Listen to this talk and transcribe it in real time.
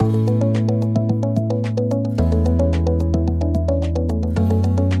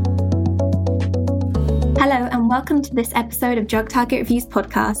welcome to this episode of Drug Target Reviews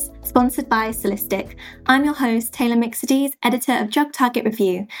podcast, sponsored by Solistic. I'm your host, Taylor Mixodes, editor of Drug Target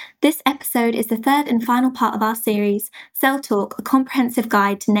Review. This episode is the third and final part of our series, Cell Talk, a comprehensive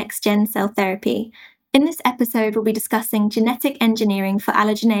guide to next-gen cell therapy. In this episode, we'll be discussing genetic engineering for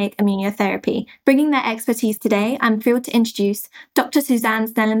allogeneic immunotherapy. Bringing their expertise today, I'm thrilled to introduce Dr.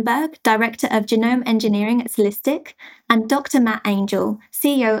 Suzanne Snellenberg, Director of Genome Engineering at Solistic, and Dr. Matt Angel,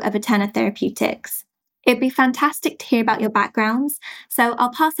 CEO of Eterna Therapeutics. It'd be fantastic to hear about your backgrounds, so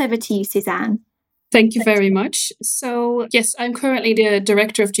I'll pass over to you, Suzanne. Thank you very much. So, yes, I'm currently the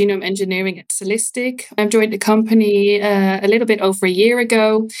Director of Genome Engineering at Solistic. I joined the company a little bit over a year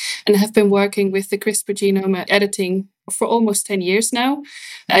ago and have been working with the CRISPR genome editing for almost 10 years now.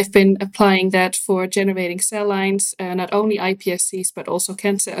 I've been applying that for generating cell lines, not only iPSCs, but also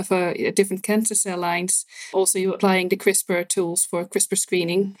different cancer cell lines. Also applying the CRISPR tools for CRISPR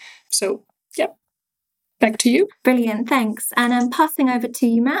screening. So, yeah, back to you. Brilliant, thanks. And I'm passing over to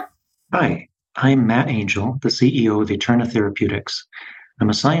you, Matt. Hi. I'm Matt Angel, the CEO of Eterna Therapeutics. I'm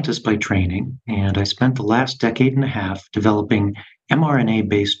a scientist by training, and I spent the last decade and a half developing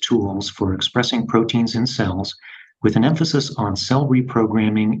mRNA-based tools for expressing proteins in cells with an emphasis on cell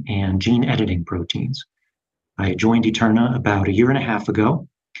reprogramming and gene editing proteins. I joined Eterna about a year and a half ago,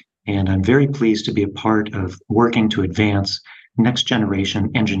 and I'm very pleased to be a part of working to advance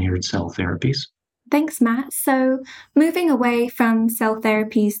next-generation engineered cell therapies. Thanks, Matt. So, moving away from cell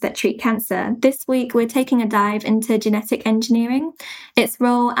therapies that treat cancer, this week we're taking a dive into genetic engineering, its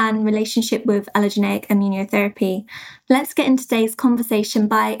role and relationship with allogeneic immunotherapy. Let's get into today's conversation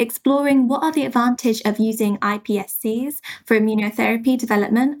by exploring what are the advantages of using iPSCs for immunotherapy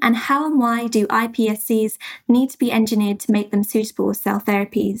development, and how and why do iPSCs need to be engineered to make them suitable cell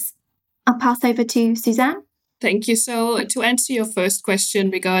therapies. I'll pass over to Suzanne. Thank you. So to answer your first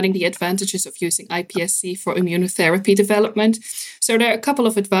question regarding the advantages of using iPSC for immunotherapy development, so there are a couple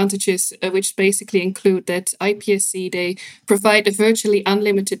of advantages which basically include that iPSC, they provide a virtually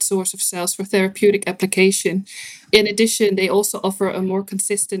unlimited source of cells for therapeutic application. In addition, they also offer a more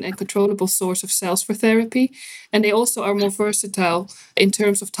consistent and controllable source of cells for therapy, and they also are more versatile in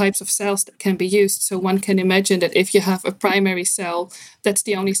terms of types of cells that can be used. So one can imagine that if you have a primary cell, that's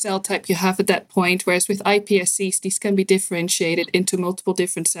the only cell type you have at that point, whereas with iPSCs, these can be differentiated into multiple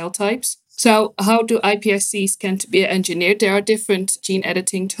different cell types. So how do iPSCs can be engineered? There are different gene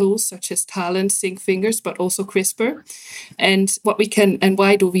editing tools such as TALEN, zinc fingers, but also CRISPR. And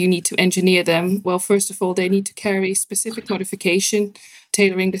why do we need to engineer them? Well, first of all, they need to carry specific modification,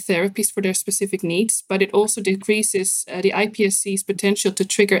 tailoring the therapies for their specific needs, but it also decreases the iPSC's potential to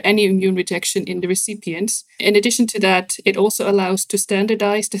trigger any immune rejection in the recipients. In addition to that, it also allows to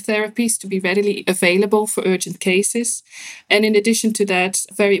standardize the therapies to be readily available for urgent cases. And in addition to that,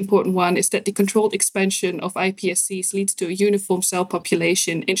 a very important one is that the controlled expansion of iPSCs leads to a uniform cell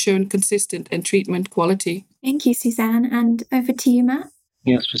population, ensuring consistent and treatment quality. Thank you, Suzanne. And over to you, Matt.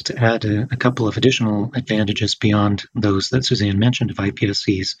 Yes, just to add a couple of additional advantages beyond those that Suzanne mentioned of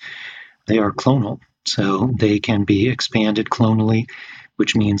iPSCs. They are clonal, so they can be expanded clonally,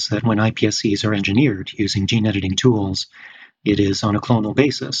 which means that when iPSCs are engineered using gene editing tools, it is on a clonal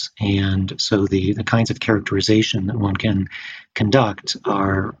basis. And so the kinds of characterization that one can conduct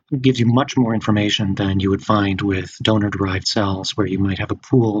gives you much more information than you would find with donor-derived cells, where you might have a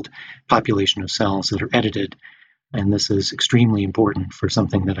pooled population of cells that are edited. And this is extremely important for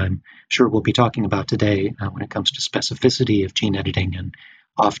something that I'm sure we'll be talking about today when it comes to specificity of gene editing and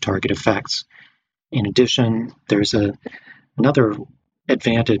off-target effects. In addition, there's another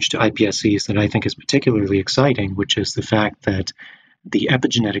advantage to iPSCs that I think is particularly exciting, which is the fact that the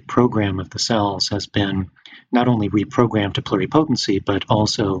epigenetic program of the cells has been not only reprogrammed to pluripotency, but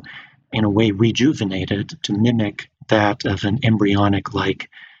also in a way rejuvenated to mimic that of an embryonic-like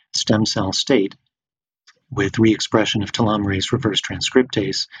stem cell state, with re-expression of telomerase reverse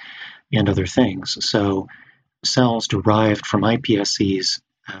transcriptase and other things. So cells derived from iPSCs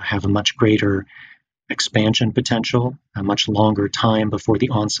have a much greater expansion potential, a much longer time before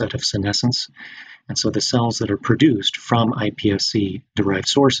the onset of senescence. And so the cells that are produced from iPSC-derived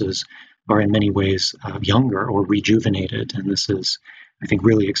sources are in many ways younger or rejuvenated. And this is, I think,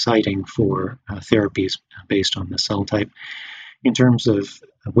 really exciting for therapies based on the cell type. In terms of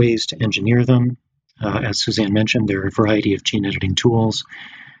ways to engineer them, as Suzanne mentioned, there are a variety of gene editing tools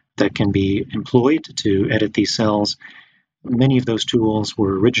that can be employed to edit these cells. Many of those tools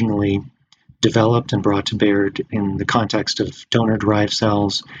were originally developed and brought to bear in the context of donor-derived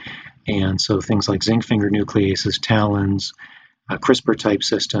cells. And so things like zinc finger nucleases, TALENs, CRISPR-type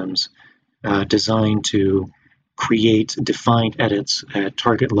systems designed to create defined edits at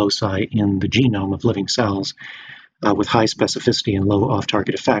target loci in the genome of living cells with high specificity and low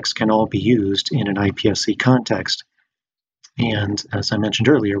off-target effects can all be used in an iPSC context. And as I mentioned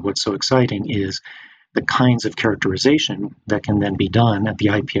earlier, what's so exciting is the kinds of characterization that can then be done at the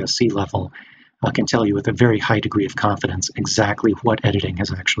iPSC level can tell you with a very high degree of confidence exactly what editing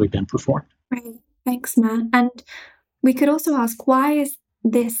has actually been performed. Right. Thanks, Matt. And we could also ask, why is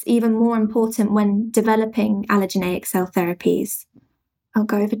this even more important when developing allogeneic cell therapies? I'll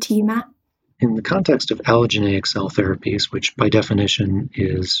go over to you, Matt. In the context of allogeneic cell therapies, which by definition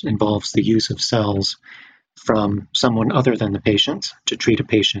involves the use of cells from someone other than the patient to treat a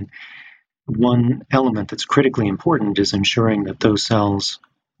patient, one element that's critically important is ensuring that those cells,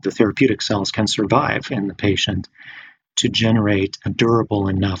 the therapeutic cells, can survive in the patient to generate a durable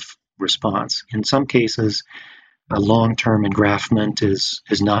enough response. In some cases, a long-term engraftment is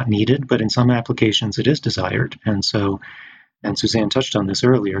not needed, but in some applications it is desired. And Suzanne touched on this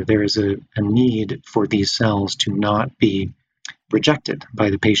earlier, there is a need for these cells to not be rejected by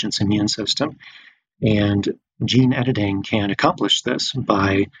the patient's immune system. And gene editing can accomplish this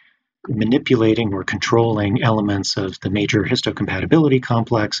by manipulating or controlling elements of the major histocompatibility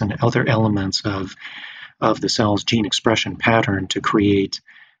complex and other elements of the cell's gene expression pattern to create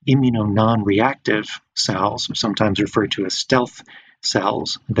immuno-non-reactive cells, sometimes referred to as stealth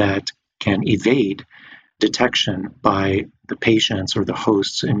cells, that can evade detection by the patient's or the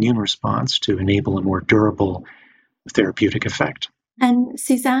host's immune response to enable a more durable therapeutic effect. And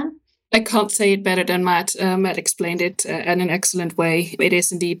Suzanne? I can't say it better than Matt. Matt explained it in an excellent way. It is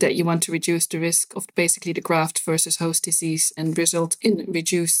indeed that you want to reduce the risk of basically the graft versus host disease and result in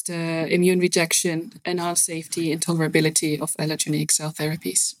reduced immune rejection, enhanced safety and tolerability of allogeneic cell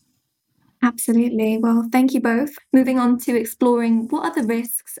therapies. Absolutely. Well, thank you both. Moving on to exploring what are the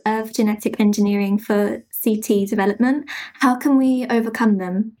risks of genetic engineering for CT development? How can we overcome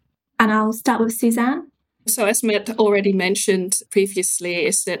them? And I'll start with Suzanne. So as Matt already mentioned previously,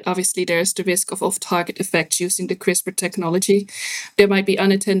 is that obviously there is the risk of off-target effects using the CRISPR technology. There might be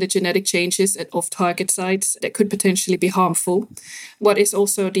unattended genetic changes at off-target sites that could potentially be harmful. What is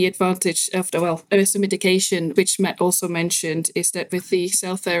also the advantage of the mitigation, which Matt also mentioned, is that with the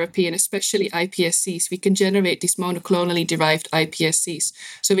cell therapy and especially iPSCs, we can generate these monoclonally derived iPSCs.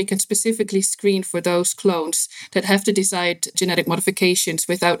 So we can specifically screen for those clones that have the desired genetic modifications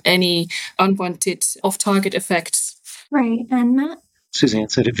without any unwanted off-target effects. Right. And Matt? Suzanne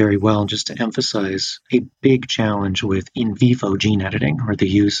said it very well. Just to emphasize, a big challenge with in vivo gene editing, or the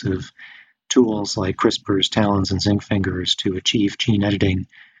use of tools like CRISPR's, TALENs, and zinc fingers to achieve gene editing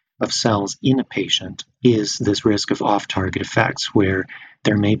of cells in a patient, is this risk of off-target effects, where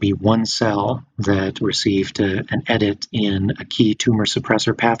there may be one cell that received an edit in a key tumor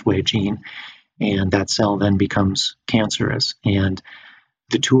suppressor pathway gene, and that cell then becomes cancerous. And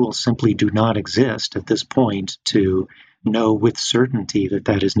the tools simply do not exist at this point to know with certainty that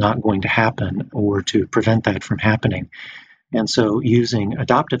that is not going to happen or to prevent that from happening. And so using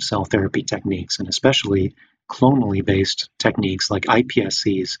adoptive cell therapy techniques, and especially clonally based techniques like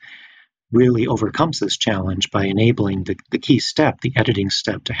iPSCs, really overcomes this challenge by enabling the key step, the editing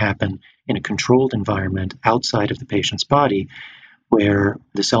step, to happen in a controlled environment outside of the patient's body, where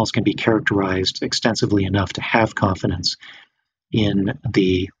the cells can be characterized extensively enough to have confidence in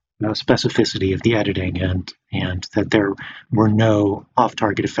the specificity of the editing and that there were no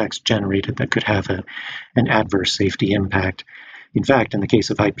off-target effects generated that could have an adverse safety impact. In fact, in the case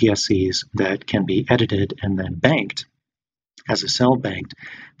of iPSCs that can be edited and then banked as a cell banked,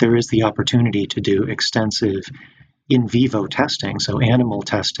 there is the opportunity to do extensive in vivo testing, so animal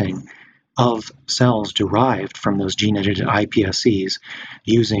testing of cells derived from those gene-edited iPSCs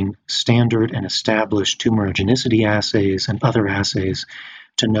using standard and established tumorigenicity assays and other assays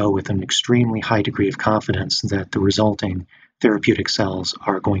to know with an extremely high degree of confidence that the resulting therapeutic cells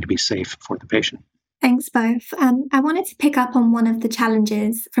are going to be safe for the patient. Thanks both. I wanted to pick up on one of the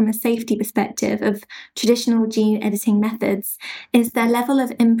challenges from a safety perspective of traditional gene editing methods is their level of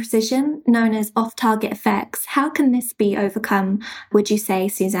imprecision, known as off-target effects. How can this be overcome, would you say,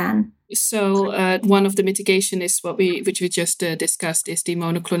 Suzanne? So one of the mitigation is which we just discussed is the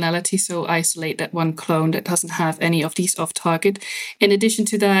monoclonality. So isolate that one clone that doesn't have any of these off target. In addition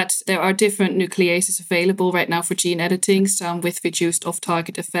to that, there are different nucleases available right now for gene editing, some with reduced off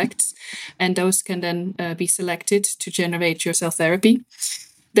target effects, and those can then be selected to generate your cell therapy.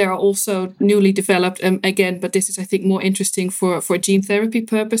 There are also newly developed, again, but this is, I think, more interesting for gene therapy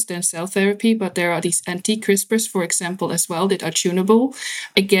purpose than cell therapy, but there are these anti-CRISPRs, for example, as well, that are tunable,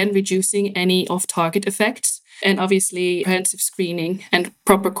 again, reducing any off-target effects, and obviously comprehensive screening and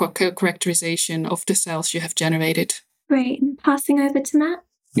proper characterization of the cells you have generated. Great. Passing over to Matt.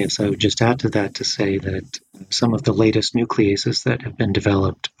 Yes, I would just add to that to say that some of the latest nucleases that have been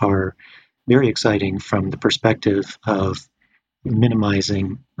developed are very exciting from the perspective of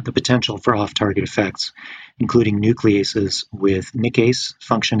minimizing the potential for off-target effects, including nucleases with nickase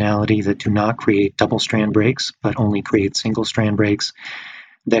functionality that do not create double-strand breaks, but only create single-strand breaks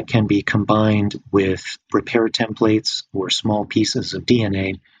that can be combined with repair templates or small pieces of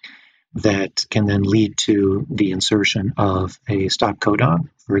DNA that can then lead to the insertion of a stop codon,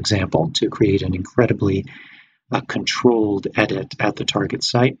 for example, to create an incredibly controlled edit at the target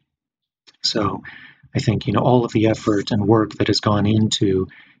site. So I think all of the effort and work that has gone into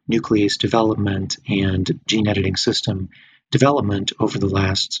nuclease development and gene editing system development over the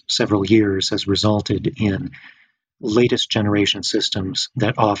last several years has resulted in latest generation systems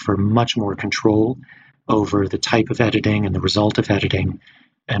that offer much more control over the type of editing and the result of editing,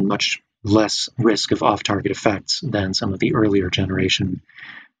 and much less risk of off-target effects than some of the earlier generation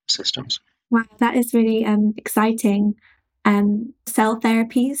systems. Wow, that is really exciting. Cell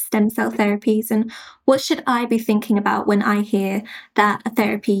therapies, stem cell therapies, and what should I be thinking about when I hear that a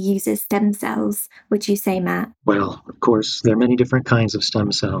therapy uses stem cells, would you say, Matt? Well, of course, there are many different kinds of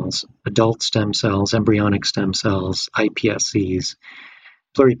stem cells: adult stem cells, embryonic stem cells, iPSCs,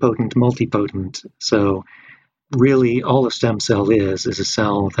 pluripotent, multipotent. So really all a stem cell is a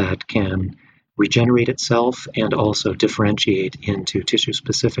cell that can regenerate itself and also differentiate into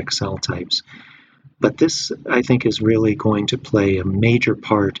tissue-specific cell types. But this, I think, is really going to play a major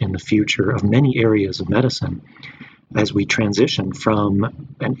part in the future of many areas of medicine as we transition from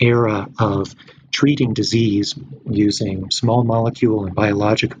an era of treating disease using small molecule and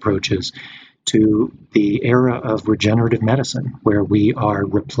biologic approaches to the era of regenerative medicine, where we are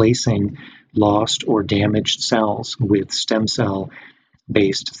replacing lost or damaged cells with stem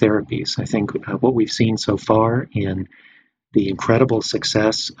cell-based therapies. I think what we've seen so far in the incredible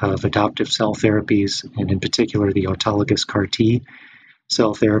success of adoptive cell therapies, and in particular the autologous CAR T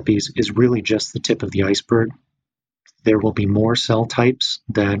cell therapies, is really just the tip of the iceberg. There will be more cell types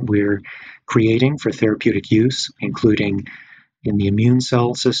that we're creating for therapeutic use, including in the immune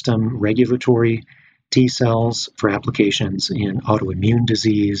cell system, regulatory T cells for applications in autoimmune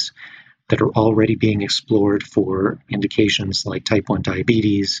disease that are already being explored for indications like type 1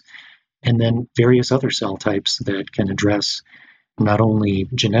 diabetes, and then various other cell types that can address not only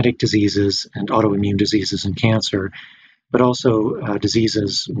genetic diseases and autoimmune diseases and cancer, but also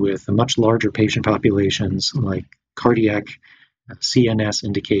diseases with much larger patient populations like cardiac, CNS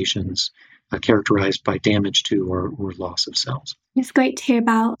indications characterized by damage to or loss of cells. It's great to hear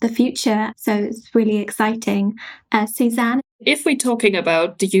about the future, so it's really exciting. Suzanne? If we're talking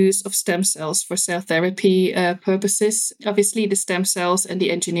about the use of stem cells for cell therapy purposes, obviously the stem cells and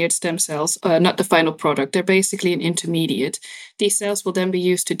the engineered stem cells are not the final product. They're basically an intermediate. These cells will then be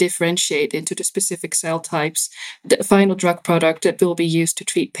used to differentiate into the specific cell types, the final drug product that will be used to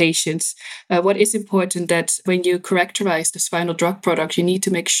treat patients. What is important that when you characterize this final drug product, you need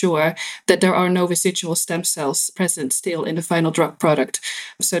to make sure that there are no residual stem cells present still in the final drug product.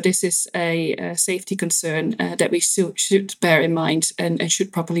 So this is a safety concern that we should bear in mind and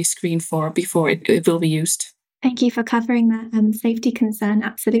should properly screen for before it will be used. Thank you for covering that safety concern,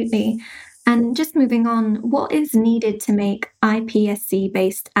 absolutely. And just moving on, what is needed to make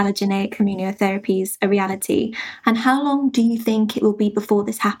iPSC-based allogeneic immunotherapies a reality? And how long do you think it will be before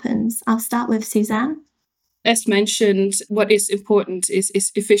this happens? I'll start with Suzanne. As mentioned, what is important is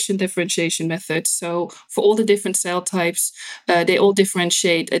efficient differentiation methods. So for all the different cell types, they all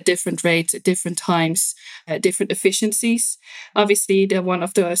differentiate at different rates, at different times, different efficiencies. Obviously, one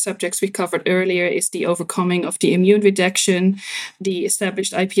of the subjects we covered earlier is the overcoming of the immune rejection, the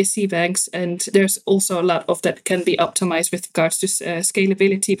established iPSC banks, and there's also a lot of that can be optimized with regards to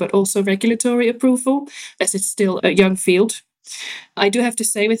scalability, but also regulatory approval, as it's still a young field. I do have to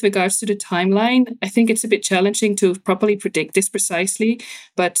say, with regards to the timeline, I think it's a bit challenging to properly predict this precisely,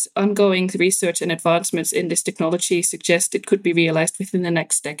 but ongoing research and advancements in this technology suggest it could be realized within the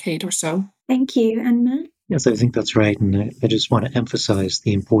next decade or so. Thank you. And Matt? Yes, I think that's right. And I just want to emphasize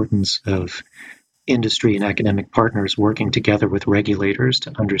the importance of industry and academic partners working together with regulators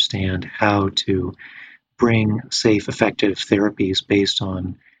to understand how to bring safe, effective therapies based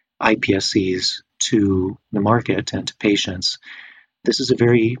on iPSCs to the market and to patients. This is a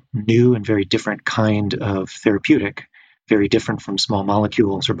very new and very different kind of therapeutic, very different from small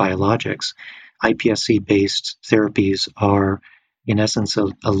molecules or biologics. iPSC-based therapies are, in essence,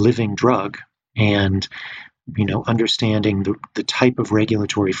 a living drug. And, understanding the type of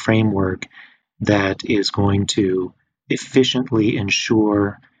regulatory framework that is going to efficiently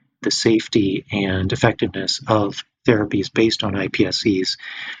ensure the safety and effectiveness of therapies based on iPSCs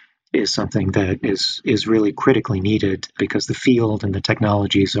is something that is really critically needed because the field and the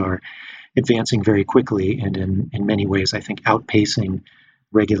technologies are advancing very quickly and in many ways, I think, outpacing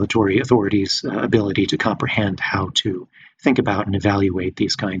regulatory authorities' ability to comprehend how to think about and evaluate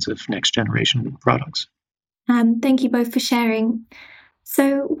these kinds of next generation products. Thank you both for sharing.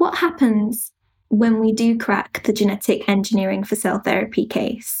 So what happens when we do crack the genetic engineering for cell therapy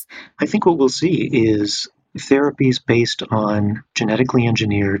case? I think what we'll see is therapies based on genetically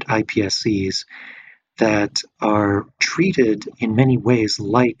engineered iPSCs that are treated in many ways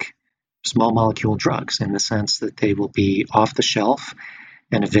like small molecule drugs in the sense that they will be off the shelf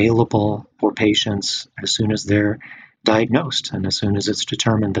and available for patients as soon as they're diagnosed and as soon as it's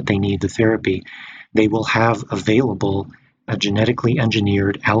determined that they need the therapy. They will have available a genetically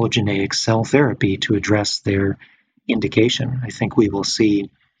engineered allogeneic cell therapy to address their indication. I think we will see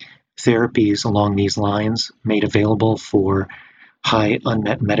therapies along these lines made available for high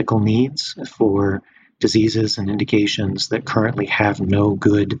unmet medical needs, for diseases and indications that currently have no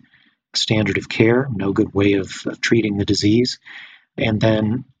good standard of care, no good way of treating the disease. And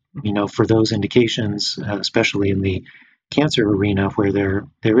then, for those indications, especially in the cancer arena where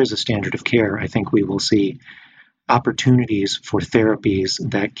there is a standard of care, I think we will see opportunities for therapies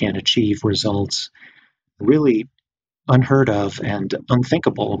that can achieve results really unheard of and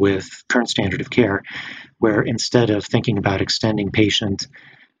unthinkable with current standard of care, where instead of thinking about extending patient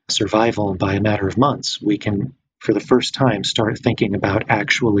survival by a matter of months, we can, for the first time, start thinking about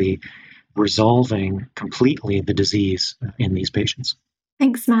actually resolving completely the disease in these patients.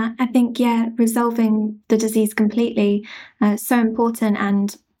 Thanks, Matt. I think, resolving the disease completely is so important,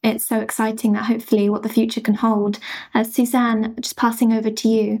 and it's so exciting that hopefully what the future can hold. Suzanne, just passing over to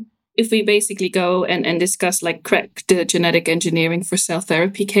you. If we basically go and discuss crack the genetic engineering for cell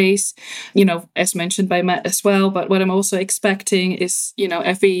therapy case, as mentioned by Matt as well, but what I'm also expecting is,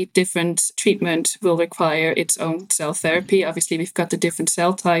 every different treatment will require its own cell therapy. Obviously, we've got the different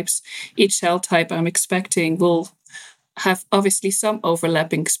cell types. Each cell type I'm expecting will have obviously some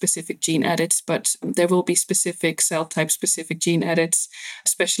overlapping specific gene edits, but there will be specific cell type specific gene edits,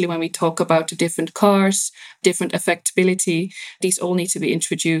 especially when we talk about the different CARs, different affectability. These all need to be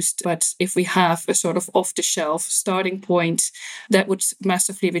introduced. But if we have a sort of off-the-shelf starting point, that would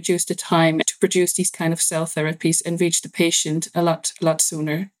massively reduce the time to produce these kind of cell therapies and reach the patient a lot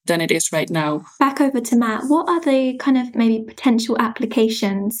sooner than it is right now. Back over to Matt. What are the kind of maybe potential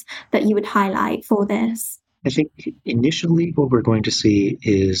applications that you would highlight for this? I think initially what we're going to see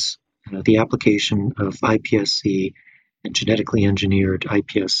is the application of iPSC and genetically engineered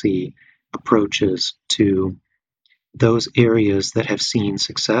iPSC approaches to those areas that have seen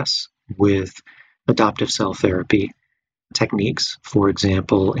success with adoptive cell therapy techniques. For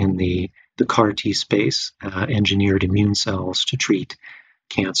example, in the CAR T space, engineered immune cells to treat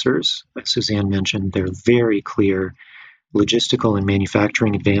cancers. As Suzanne mentioned, there are very clear logistical and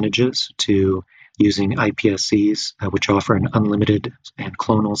manufacturing advantages to using iPSCs, which offer an unlimited and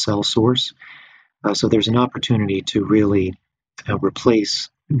clonal cell source. So there's an opportunity to really replace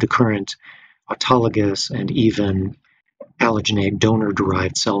the current autologous and even allogeneic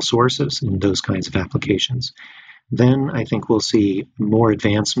donor-derived cell sources in those kinds of applications. Then I think we'll see more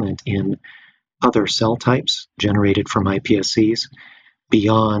advancement in other cell types generated from iPSCs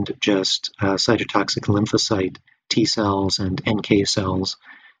beyond just cytotoxic lymphocyte T cells and NK cells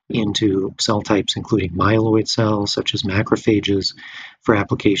into cell types including myeloid cells such as macrophages for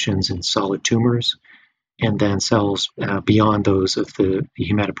applications in solid tumors, and then cells beyond those of the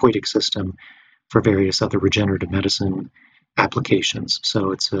hematopoietic system for various other regenerative medicine applications.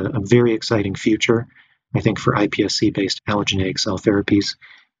 So it's a very exciting future, I think, for iPSC-based allogeneic cell therapies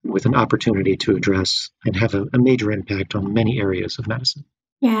with an opportunity to address and have a major impact on many areas of medicine.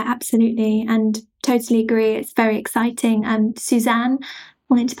 Yeah, absolutely. And totally agree. It's very exciting. Suzanne,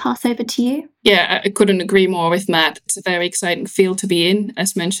 wanted to pass over to you. Yeah, I couldn't agree more with Matt. It's a very exciting field to be in,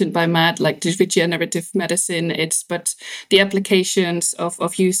 as mentioned by Matt, like the regenerative medicine. But the applications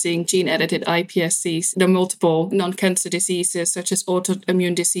of using gene-edited iPSCs, there are multiple non-cancer diseases, such as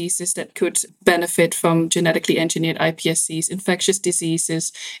autoimmune diseases that could benefit from genetically engineered iPSCs, infectious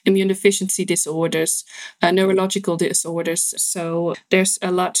diseases, immunodeficiency disorders, neurological disorders. So there's a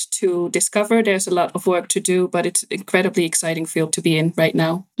lot to discover. There's a lot of work to do, but it's an incredibly exciting field to be in right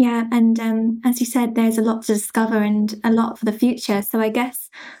now. Yeah, and as you said, there's a lot to discover and a lot for the future. So I guess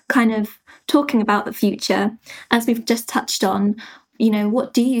kind of talking about the future, as we've just touched on,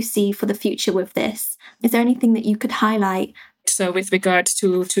 what do you see for the future with this? Is there anything that you could highlight? So with regards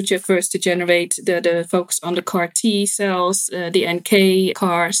to first to generate the focus on the CAR T cells, the NK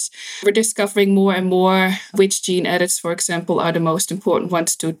CARs, we're discovering more and more which gene edits, for example, are the most important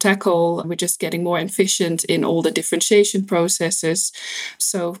ones to tackle. We're just getting more efficient in all the differentiation processes.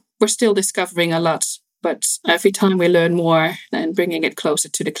 So we're still discovering a lot, but every time we learn more and bringing it closer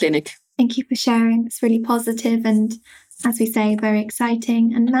to the clinic. Thank you for sharing. It's really positive and, as we say, very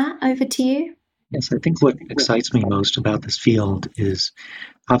exciting. And Matt, over to you. Yes, I think what excites me most about this field is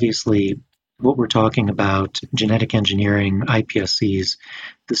obviously what we're talking about, genetic engineering, iPSCs.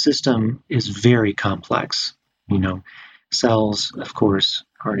 The system is very complex. Cells, of course,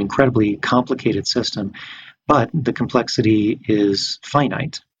 are an incredibly complicated system, but the complexity is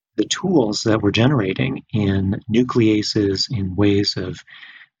finite. The tools that we're generating in nucleases, in ways of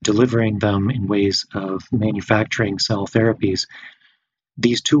delivering them, in ways of manufacturing cell therapies,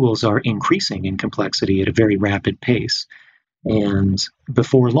 these tools are increasing in complexity at a very rapid pace. And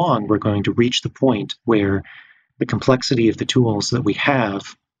before long, we're going to reach the point where the complexity of the tools that we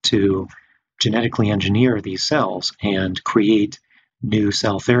have to genetically engineer these cells and create new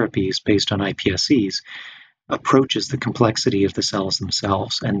cell therapies based on iPSCs approaches the complexity of the cells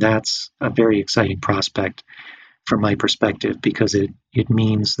themselves. And that's a very exciting prospect from my perspective, because it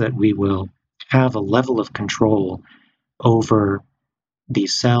means that we will have a level of control over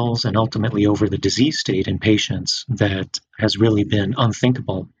these cells and ultimately over the disease state in patients that has really been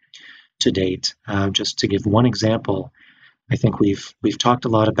unthinkable to date. Just to give one example, I think we've talked a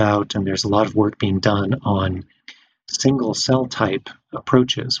lot about, and there's a lot of work being done on single cell type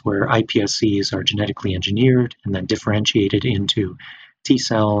approaches where iPSCs are genetically engineered and then differentiated into T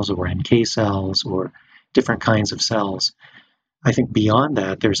cells or NK cells or different kinds of cells. I think beyond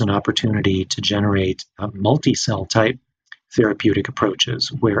that, there's an opportunity to generate multi-cell type therapeutic approaches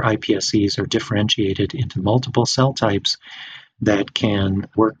where iPSCs are differentiated into multiple cell types that can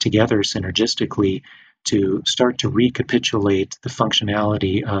work together synergistically to start to recapitulate the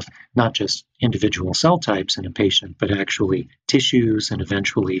functionality of not just individual cell types in a patient, but actually tissues and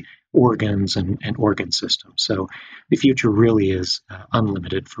eventually organs and organ systems. So the future really is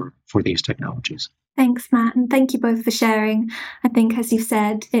unlimited for these technologies. Thanks, Matt, and thank you both for sharing. I think, as you've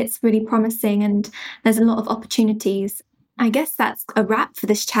said, it's really promising and there's a lot of opportunities. I guess that's a wrap for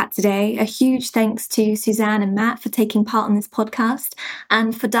this chat today. A huge thanks to Suzanne and Matt for taking part in this podcast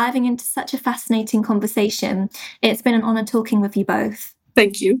and for diving into such a fascinating conversation. It's been an honour talking with you both.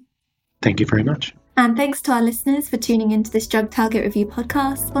 Thank you. Thank you very much. And thanks to our listeners for tuning into this Drug Target Review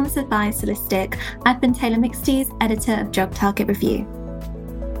podcast sponsored by Solistic. I've been Taylor Mixties, editor of Drug Target Review.